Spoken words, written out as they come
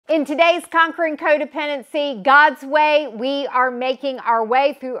In today's Conquering Codependency, God's Way, we are making our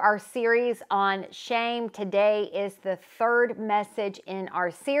way through our series on shame. Today is the third message in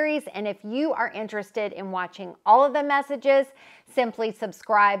our series, and if you are interested in watching all of the messages, simply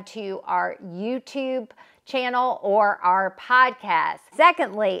subscribe to our YouTube channel or our podcast.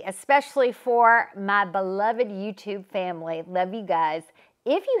 Secondly, especially for my beloved YouTube family, love you guys.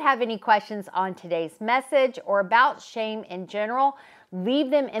 If you have any questions on today's message or about shame in general,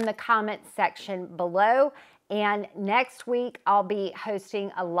 leave them in the comment section below. And next week, I'll be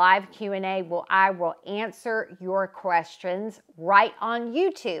hosting a live Q&A where I will answer your questions right on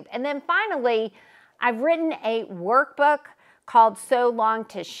YouTube. And then finally, I've written a workbook called So Long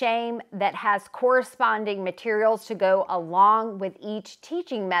to Shame that has corresponding materials to go along with each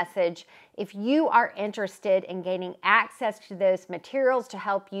teaching message. If you are interested in gaining access to those materials to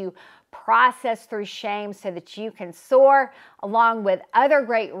help you process through shame so that you can soar, along with other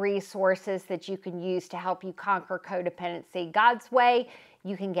great resources that you can use to help you conquer codependency God's way,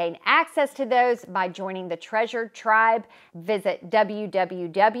 you can gain access to those by joining the Treasured Tribe. Visit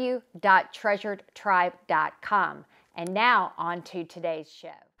www.treasuredtribe.com. And now on to today's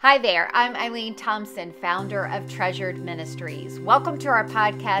show. Hi there, I'm Aliene Thompson, founder of Treasured Ministries. Welcome to our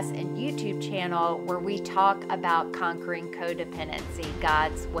podcast and YouTube channel where we talk about conquering codependency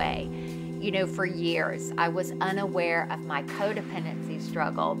God's way. You know, for years, I was unaware of my codependency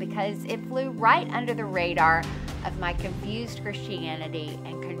struggle because it flew right under the radar of my confused Christianity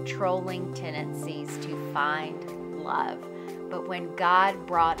and controlling tendencies to find love. But when God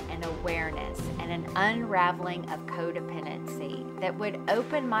brought an awareness and an unraveling of codependency that would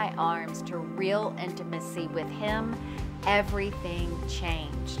open my arms to real intimacy with Him, everything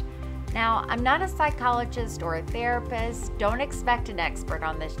changed. Now, I'm not a psychologist or a therapist. Don't expect an expert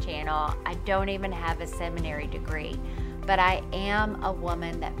on this channel. I don't even have a seminary degree. But I am a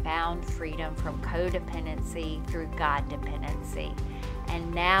woman that found freedom from codependency through God dependency.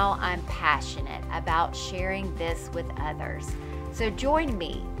 And now I'm passionate about sharing this with others. So join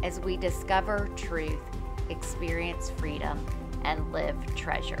me as we discover truth, experience freedom, and live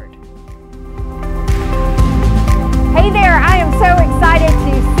treasured. Hey there, I am so excited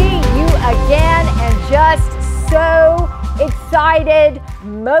to see you again, and just so excited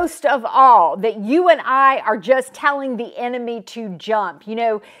most of all that you and I are just telling the enemy to jump. You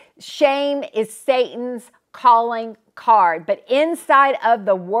know, shame is Satan's calling card, but inside of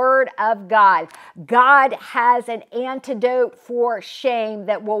the Word of God, God has an antidote for shame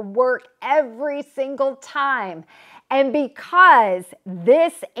that will work every single time. And because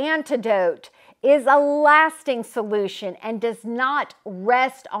this antidote is a lasting solution and does not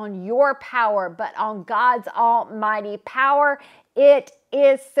rest on your power, but on God's almighty power, it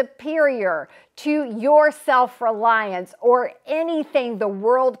is superior to your self-reliance or anything the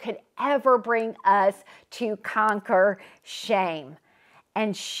world could ever bring us to conquer shame.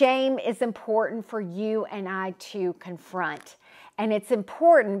 And shame is important for you and I to confront. And it's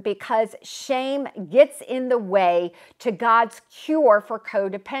important because shame gets in the way to God's cure for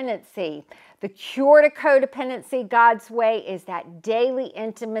codependency. The cure to codependency God's way is that daily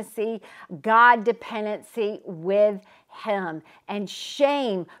intimacy, God dependency with Him. And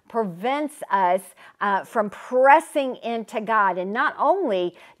shame prevents us from pressing into God. And not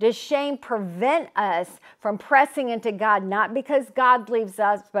only does shame prevent us from pressing into God, not because God leaves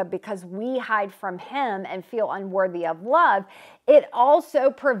us, but because we hide from Him and feel unworthy of love, it also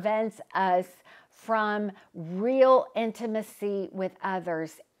prevents us from real intimacy with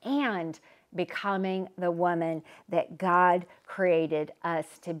others and becoming the woman that God created us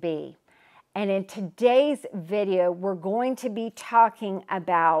to be. And in today's video, we're going to be talking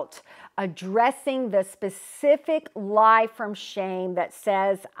about addressing the specific lie from shame that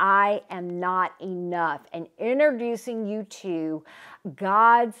says, I am not enough, and introducing you to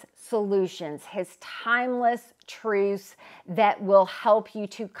God's solutions, His timeless truths that will help you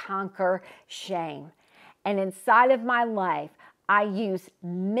to conquer shame. And inside of my life, I use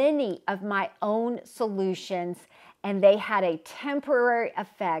many of my own solutions, and they had a temporary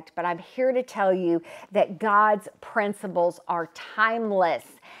effect, but I'm here to tell you that God's principles are timeless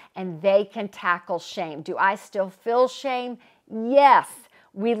and they can tackle shame. Do I still feel shame? Yes.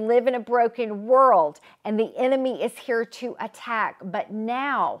 We live in a broken world and the enemy is here to attack, but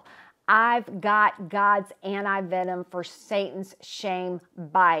now I've got God's anti-venom for Satan's shame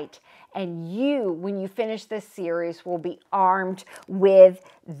bite. And you, when you finish this series, will be armed with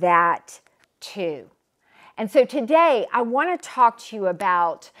that too. And so today I want to talk to you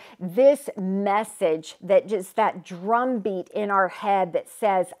about this message, that just that drumbeat in our head that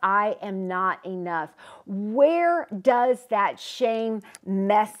says, I am not enough. Where does that shame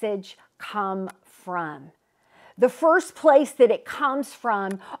message come from? The first place that it comes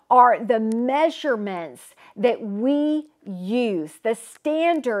from are the measurements that we use, the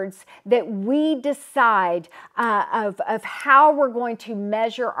standards that we decide of how we're going to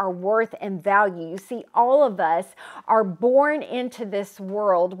measure our worth and value. You see, all of us are born into this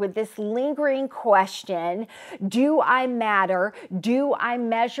world with this lingering question, do I matter? Do I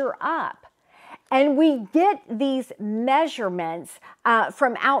measure up? And we get these measurements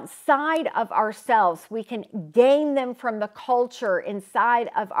from outside of ourselves. We can gain them from the culture inside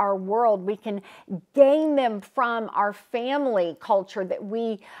of our world. We can gain them from our family culture that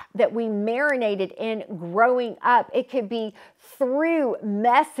we marinated in growing up. It could be through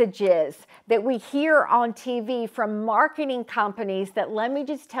messages that we hear on TV from marketing companies that, let me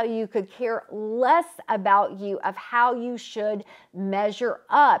just tell you, could care less about you of how you should measure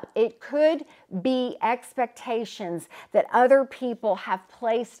up. It could be expectations that other people have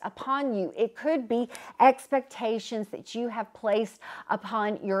placed upon you. It could be expectations that you have placed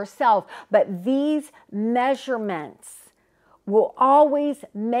upon yourself. But these measurements will always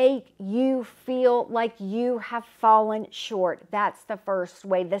make you feel like you have fallen short. That's the first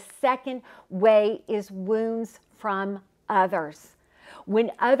way. The second way is wounds from others.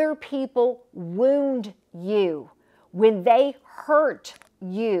 When other people wound you, when they hurt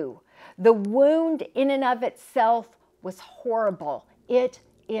you, the wound in and of itself was horrible. It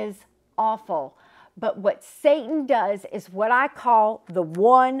is awful. But what Satan does is what I call the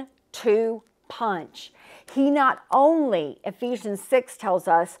 1-2 punch. He not only, Ephesians 6 tells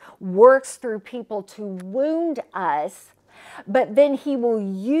us, works through people to wound us, but then he will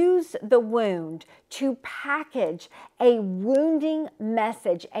use the wound to package a wounding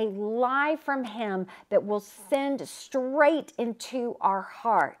message, a lie from him that will send straight into our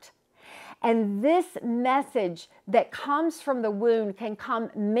heart. And this message that comes from the wound can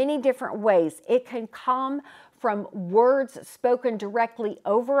come many different ways. It can come from words spoken directly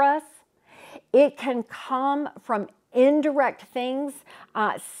over us. It can come from indirect things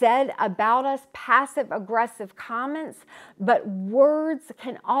said about us, passive-aggressive comments, but words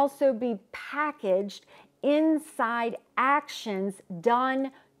can also be packaged inside actions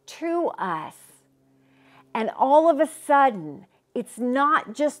done to us. And all of a sudden, it's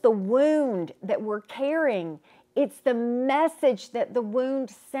not just the wound that we're carrying, it's the message that the wound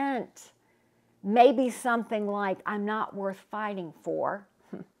sent. Maybe something like, I'm not worth fighting for,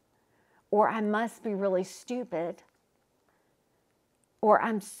 or I must be really stupid, or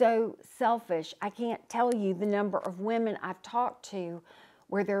I'm so selfish. I can't tell you the number of women I've talked to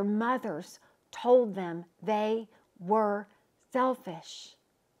where their mothers told them they were selfish.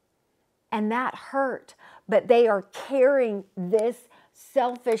 And that hurt, but they are carrying this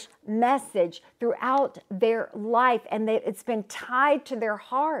selfish message throughout their life, and it's been tied to their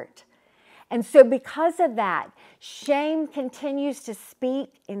heart. And so because of that, shame continues to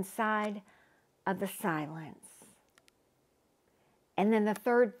speak inside of the silence. And then the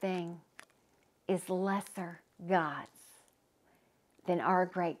third thing is lesser gods than our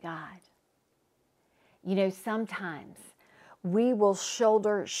great God. You know, sometimes we will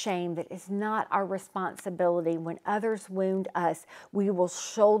shoulder shame that is not our responsibility. When others wound us, we will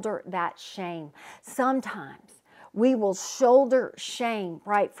shoulder that shame. Sometimes we will shoulder shame,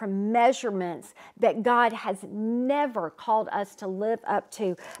 right, from measurements that God has never called us to live up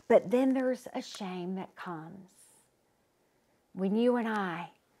to. But then there's a shame that comes when you and I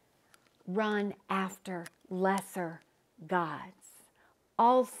run after lesser gods.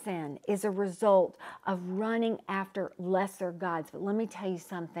 All sin is a result of running after lesser gods. But let me tell you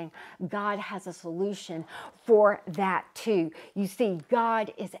something. God has a solution for that too. You see,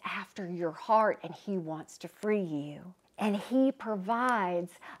 God is after your heart and He wants to free you. And He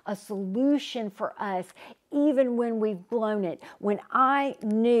provides a solution for us even when we've blown it. When I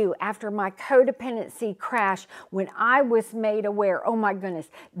knew after my codependency crash, when I was made aware, oh my goodness,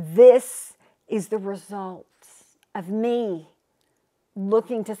 this is the result of me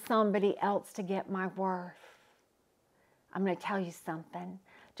looking to somebody else to get my worth. I'm going to tell you something.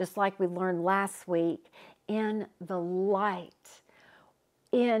 Just like we learned last week, in the light,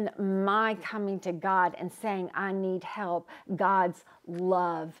 in my coming to God and saying I need help, God's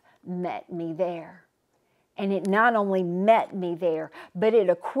love met me there. And it not only met me there, but it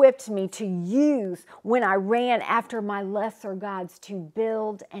equipped me to use when I ran after my lesser gods to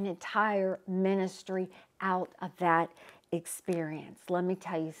build an entire ministry out of that experience. Let me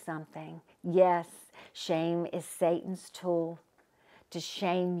tell you something. Yes, shame is Satan's tool to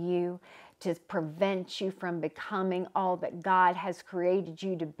shame you, to prevent you from becoming all that God has created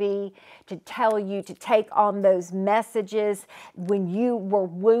you to be, to tell you to take on those messages when you were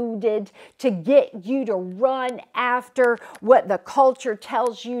wounded, to get you to run after what the culture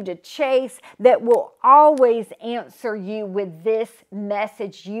tells you to chase, that will always answer you with this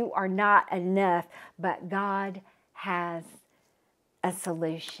message: you are not enough. But God has a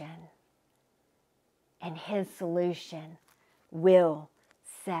solution, and His solution will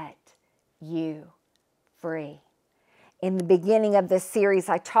set you free. In the beginning of this series,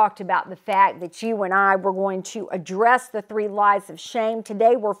 I talked about the fact that you and I were going to address the 3 lies of shame.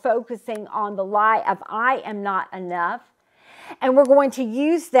 Today, we're focusing on the lie of I am not enough. And we're going to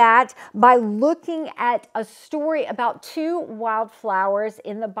use that by looking at a story about 2 wildflowers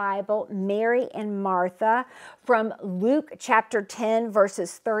in the Bible, Mary and Martha, from Luke chapter 10,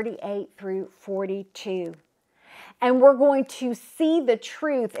 verses 38 through 42. And we're going to see the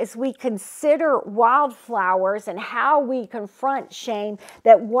truth as we consider wildflowers and how we confront shame,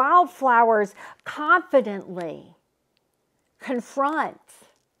 that wildflowers confidently confront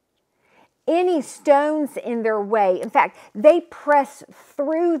any stones in their way. In fact, they press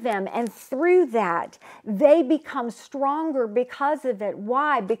through them, and through that, they become stronger because of it.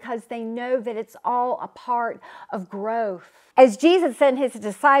 Why? Because they know that it's all a part of growth. As Jesus and His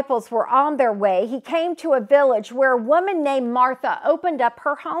disciples were on their way, He came to a village where a woman named Martha opened up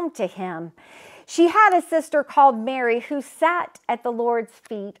her home to Him. She had a sister called Mary who sat at the Lord's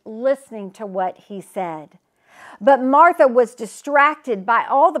feet listening to what He said. But Martha was distracted by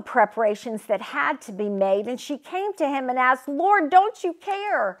all the preparations that had to be made, and she came to Him and asked, "Lord, don't you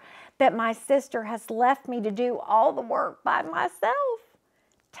care that my sister has left me to do all the work by myself?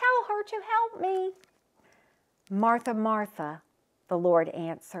 Tell her to help me." "Martha, Martha," the Lord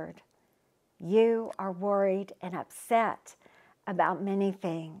answered, "you are worried and upset about many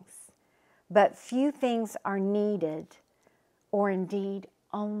things, but few things are needed, or indeed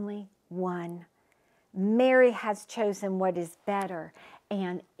only one. Mary has chosen what is better,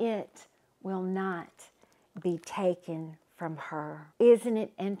 and it will not be taken from her." Isn't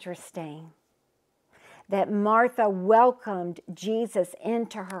it interesting that Martha welcomed Jesus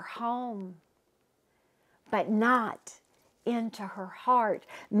into her home, but not into her heart?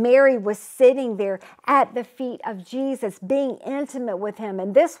 Mary was sitting there at the feet of Jesus, being intimate with Him.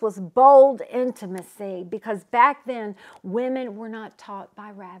 And this was bold intimacy, because back then, women were not taught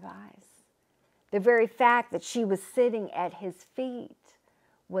by rabbis. The very fact that she was sitting at His feet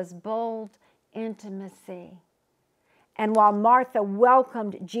was bold intimacy. And while Martha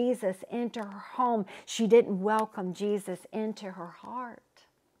welcomed Jesus into her home, she didn't welcome Jesus into her heart.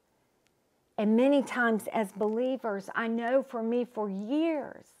 And many times as believers, I know for me, for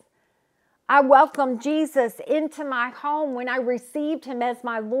years, I welcomed Jesus into my home when I received Him as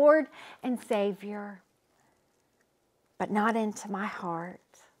my Lord and Savior, but not into my heart.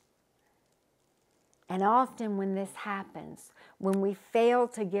 And often when this happens, when we fail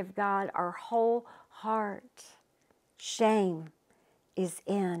to give God our whole heart, shame is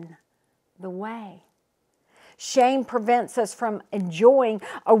in the way. Shame prevents us from enjoying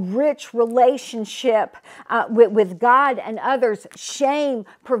a rich relationship with God and others. Shame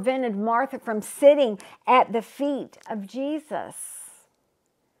prevented Martha from sitting at the feet of Jesus.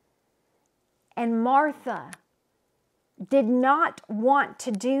 And Martha did not want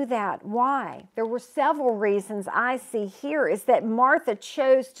to do that. Why? There were several reasons I see here. Is that Martha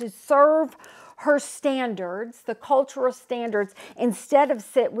chose to serve her standards, the cultural standards, instead of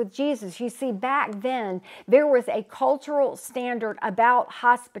sit with Jesus. You see, back then, there was a cultural standard about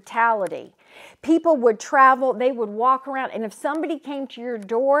hospitality. People would travel, they would walk around, and if somebody came to your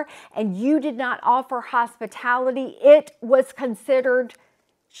door and you did not offer hospitality, it was considered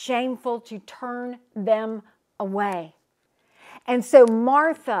shameful to turn them away. And so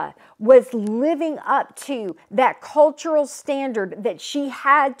Martha was living up to that cultural standard that she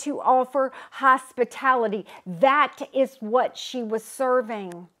had to offer hospitality. That is what she was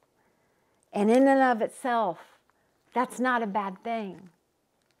serving. And in and of itself, that's not a bad thing.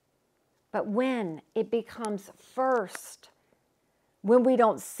 But when it becomes first, when we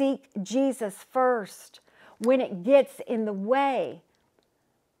don't seek Jesus first, when it gets in the way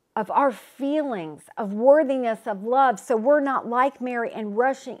of our feelings of worthiness of love, so we're not like Mary and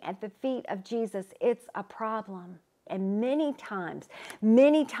rushing at the feet of Jesus, it's a problem. And many times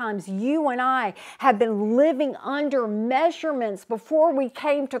you and I have been living under measurements before we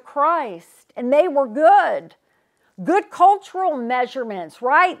came to Christ, and they were good cultural measurements,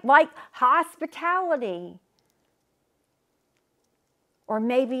 right? Like hospitality. Or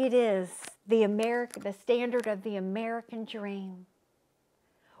maybe it is the standard of the American dream.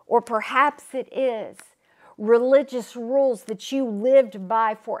 Or perhaps it is religious rules that you lived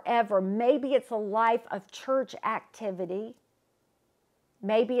by forever. Maybe it's a life of church activity.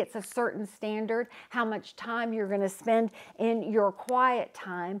 Maybe it's a certain standard, how much time you're going to spend in your quiet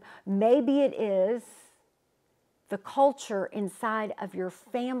time. Maybe it is the culture inside of your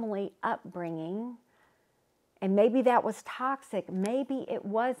family upbringing. And maybe that was toxic. Maybe it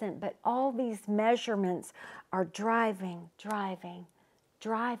wasn't. But all these measurements are driving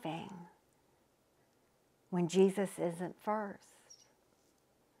when Jesus isn't first.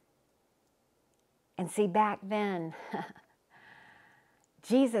 And see, back then,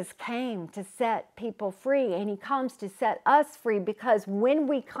 Jesus came to set people free, and he comes to set us free, because when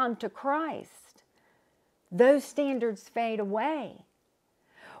we come to Christ, those standards fade away.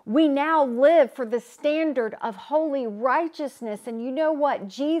 We now live for the standard of holy righteousness. And you know what?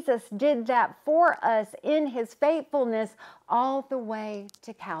 Jesus did that for us in his faithfulness all the way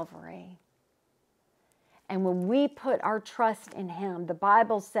to Calvary. And when we put our trust in him, the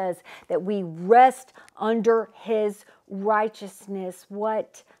Bible says that we rest under his righteousness.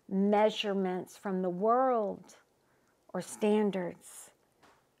 What measurements from the world or standards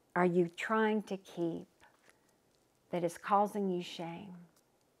are you trying to keep that is causing you shame?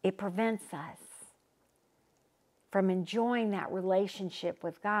 It prevents us from enjoying that relationship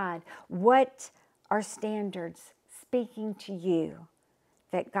with God. What are standards speaking to you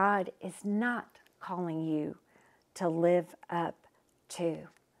that God is not calling you to live up to?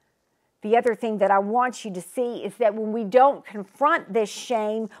 The other thing that I want you to see is that when we don't confront this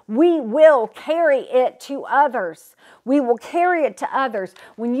shame, we will carry it to others. We will carry it to others.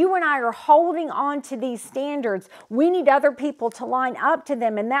 When you and I are holding on to these standards, we need other people to line up to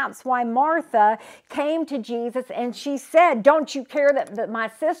them. And that's why Martha came to Jesus and she said, "Don't you care that my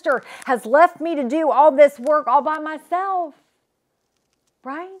sister has left me to do all this work all by myself?"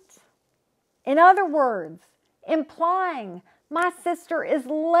 Right? In other words, implying my sister is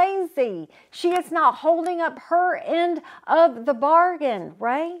lazy. She is not holding up her end of the bargain,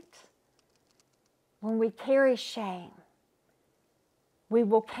 right? When we carry shame, we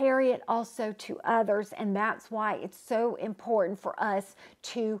will carry it also to others, and that's why it's so important for us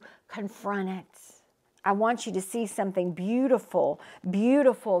to confront it. I want you to see something beautiful,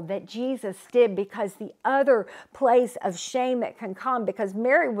 beautiful that Jesus did, because the other place of shame that can come, because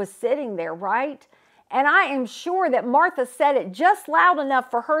Mary was sitting there, right? And I am sure that Martha said it just loud enough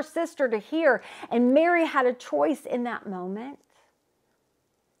for her sister to hear, and Mary had a choice in that moment.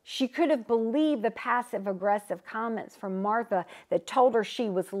 She could have believed the passive-aggressive comments from Martha that told her she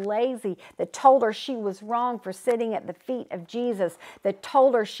was lazy, that told her she was wrong for sitting at the feet of Jesus, that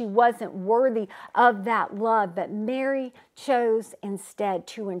told her she wasn't worthy of that love. But Mary chose instead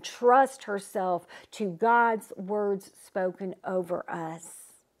to entrust herself to God's words spoken over us.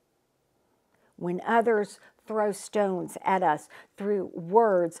 When others throw stones at us through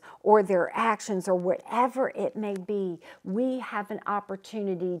words or their actions or whatever it may be, we have an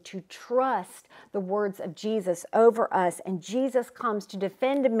opportunity to trust the words of Jesus over us. And Jesus comes to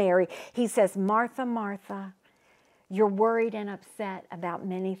defend Mary. He says, "Martha, Martha, you're worried and upset about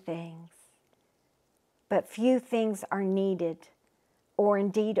many things, but few things are needed, or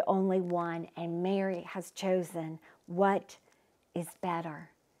indeed only one, and Mary has chosen what is better,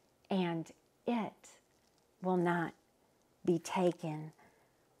 and it will not be taken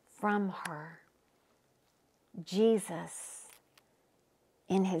from her." Jesus,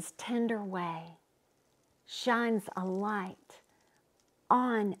 in his tender way, shines a light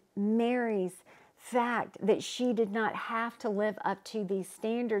on Mary's fact that she did not have to live up to these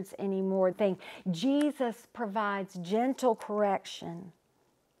standards anymore. Jesus provides gentle correction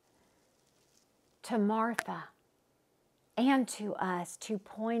to Martha and to us to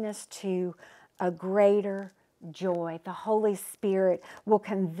point us to a greater joy. The Holy Spirit will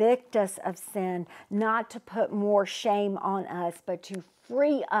convict us of sin, not to put more shame on us, but to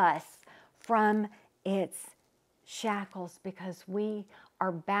free us from its shackles, because we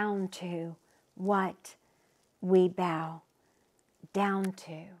are bound to what we bow down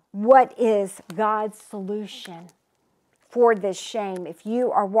to. What is God's solution for this shame? If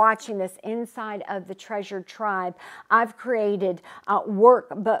you are watching this inside of the Treasured Tribe, I've created a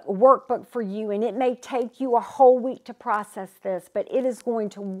workbook for you, and it may take you a whole week to process this, but it is going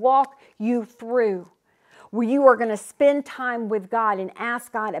to walk you through where you are going to spend time with God and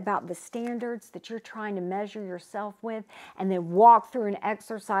ask God about the standards that you're trying to measure yourself with, and then walk through an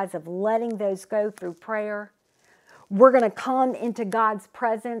exercise of letting those go through prayer, We're going to come into God's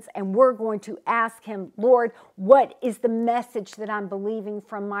presence and we're going to ask Him, Lord, what is the message that I'm believing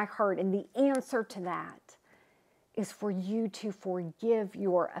from my heart? And the answer to that is for you to forgive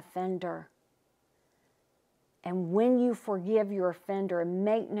your offender. And when you forgive your offender,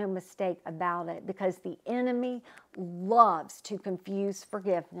 make no mistake about it, because the enemy loves to confuse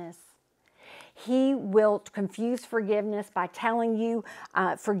forgiveness. He will confuse forgiveness by telling you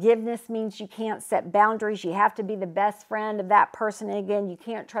forgiveness means you can't set boundaries. You have to be the best friend of that person. And again, you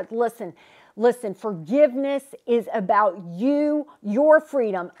can't trust. Listen, forgiveness is about you, your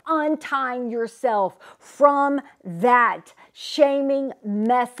freedom, untying yourself from that shaming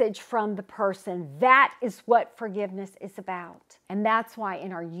message from the person. That is what forgiveness is about. And that's why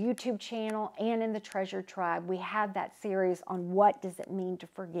in our YouTube channel and in the Treasured Tribe, we have that series on what does it mean to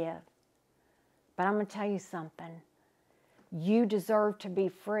forgive. But I'm going to tell you something. You deserve to be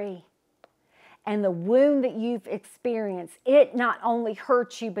free. And the wound that you've experienced, it not only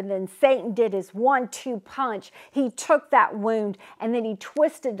hurt you, but then Satan did his 1-2 punch. He took that wound and then he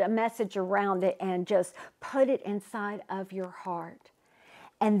twisted a message around it and just put it inside of your heart.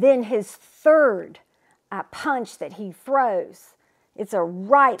 And then his third punch that he throws, it's a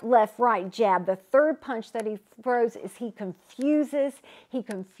right, left, right jab. The third punch that he throws is he confuses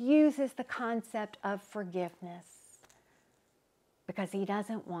the concept of forgiveness, because he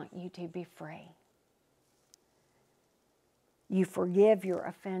doesn't want you to be free. You forgive your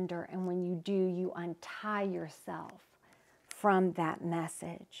offender, and when you do, you untie yourself from that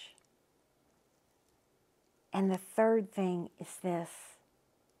message. And the third thing is this.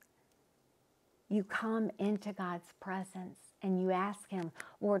 You come into God's presence and you ask Him,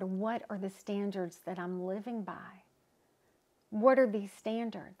 Lord, what are the standards that I'm living by? What are these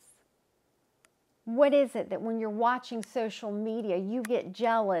standards? What is it that when you're watching social media, you get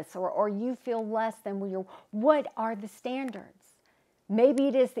jealous or you feel less than what are the standards? Maybe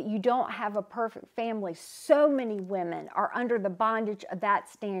it is that you don't have a perfect family. So many women are under the bondage of that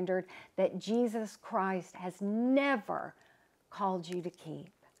standard that Jesus Christ has never called you to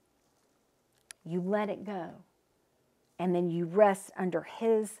keep. You let it go, and then you rest under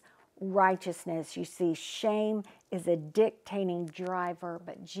His righteousness. You see, shame is a dictating driver,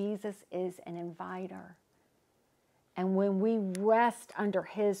 but Jesus is an inviter. And when we rest under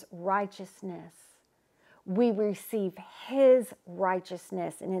His righteousness, we receive His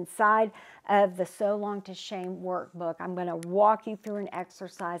righteousness. And inside of the So Long to Shame workbook, I'm going to walk you through an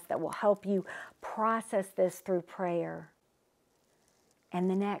exercise that will help you process this through prayer. And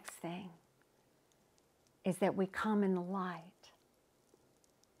the next thing is that we come in the light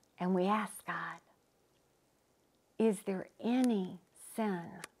and we ask God, is there any sin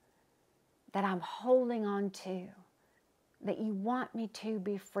that I'm holding on to that you want me to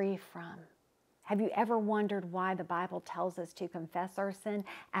be free from? Have you ever wondered why the Bible tells us to confess our sin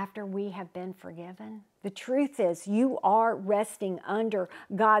after we have been forgiven? The truth is, you are resting under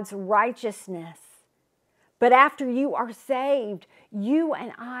God's righteousness. But after you are saved, you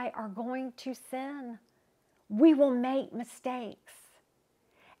and I are going to sin. We will make mistakes.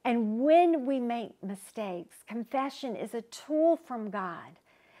 And when we make mistakes, confession is a tool from God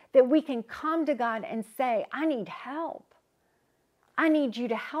that we can come to God and say, I need help. I need you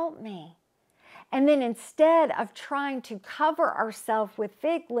to help me. And then instead of trying to cover ourselves with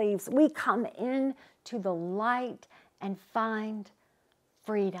fig leaves, we come into the light and find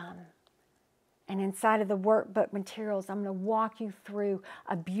freedom. And inside of the workbook materials, I'm going to walk you through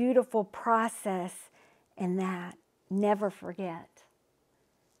a beautiful process in that. Never forget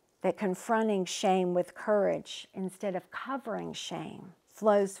that confronting shame with courage instead of covering shame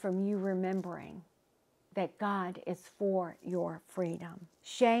flows from you remembering that God is for your freedom.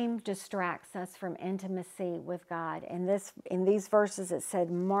 Shame distracts us from intimacy with God. In these verses it said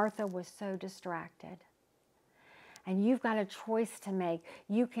Martha was so distracted. And you've got a choice to make.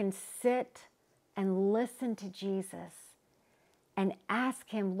 You can sit and listen to Jesus and ask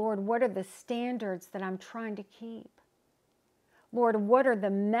Him, Lord, what are the standards that I'm trying to keep? Lord, what are the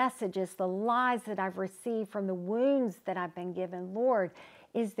messages, the lies that I've received from the wounds that I've been given? Lord,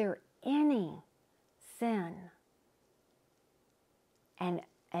 is there any sin and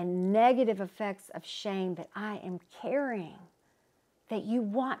negative effects of shame that I am carrying that you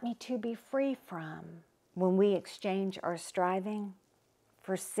want me to be free from? When we exchange our striving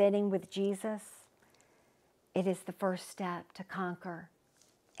for sitting with Jesus, it is the first step to conquer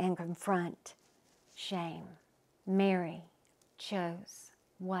and confront shame. Mary chose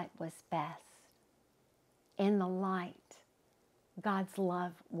what was best. In the light, God's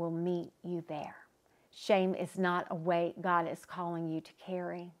love will meet you there. Shame is not a weight God is calling you to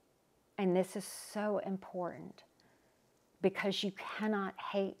carry. And this is so important. because you cannot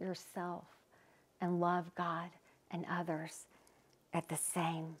hate yourself and love God and others at the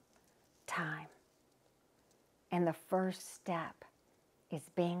same time. And the first step is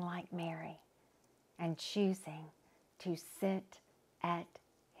being like Mary and choosing to sit at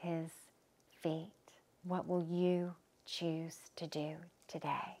his feet. What will you choose to do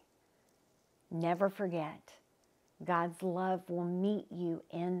today? Never forget, God's love will meet you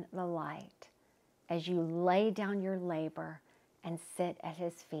in the light as you lay down your labor and sit at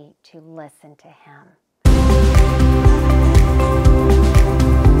his feet to listen to him.